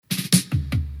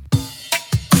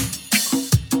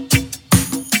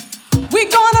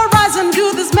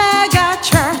mega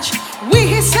church. We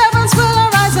his servants will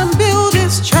arise and build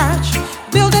his church.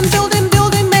 Building, building,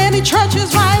 building many churches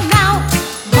right now.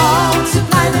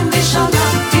 Multiply them, they shall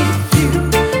not be few.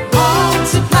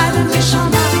 Multiply them, they shall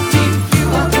not be few.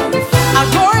 I'll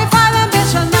glorify them, they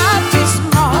shall not be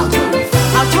small.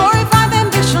 I'll glorify them,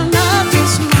 they shall not be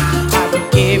small. I will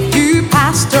give you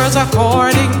pastors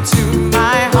according to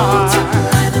my heart.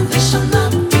 Multiply them, they shall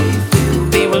not be few.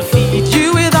 They will feed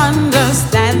you with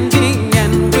understanding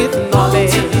and with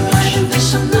knowledge. Multiply them, they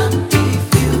shall not be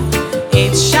few.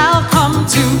 It shall come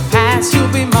to pass,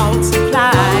 you'll be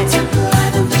multiplied. Multiply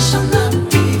them, they shall not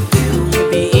be few.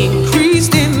 You'll be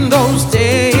increased in those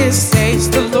days, says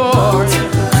the Lord.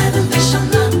 Multiply them, they shall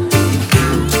not be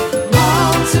few.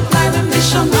 Multiply them, they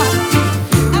shall not be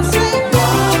few. I say,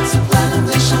 Multiply them,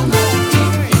 they shall not be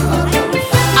few.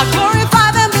 I glorify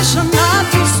them, they shall not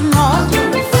be small.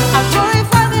 I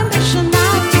glorify them, they shall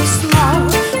not be small.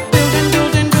 Building,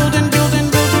 building, building, building,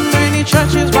 building many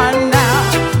churches right now.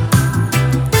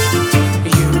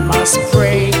 You must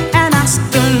pray and ask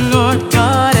the Lord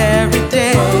God every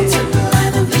day. Multiply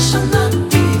them, they shall not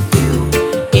be few.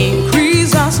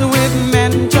 Increase us with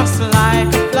men just like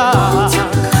a flock.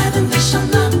 Multiply them, they shall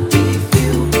not be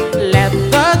few. Let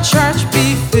the church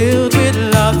be filled with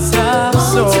lots of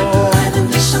souls. Multiply them,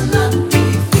 they shall not be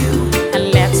few.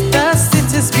 And let the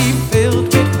cities be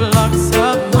filled with flocks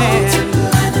of men.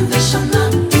 Multiply them, they shall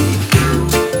not be few.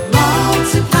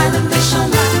 Multiply them, they shall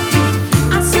not be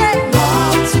few. I say,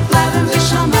 multiply them, they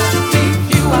shall not be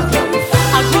few.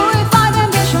 I glorify them,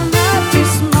 they shall not be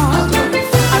small.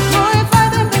 I glorify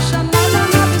them, they shall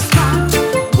not be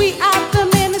small. We are the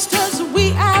ministers,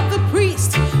 we are the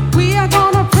priests. We are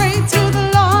gonna pray to the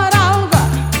Lord our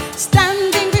God.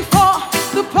 Standing before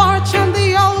the porch and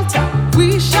the altar,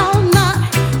 we shall not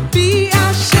be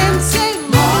ashamed. Say,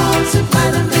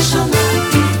 multiply them, they shall not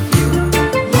be few.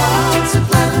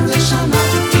 Multiply them, they shall not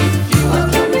be few.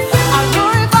 I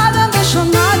glorify them, they shall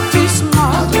not be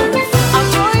small. I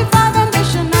glorify them, they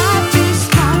shall not be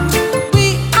small. We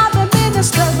are the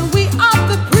ministers, we are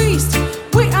the priests.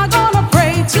 We are gonna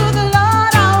pray to the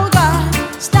Lord our God.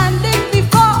 Standing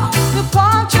before the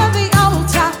porch and the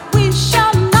altar, we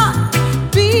shall not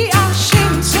be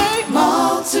ashamed. Say,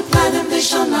 Multiply them, they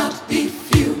shall not be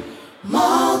few.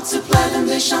 Multiply them,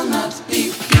 they shall not be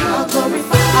few.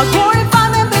 I glorify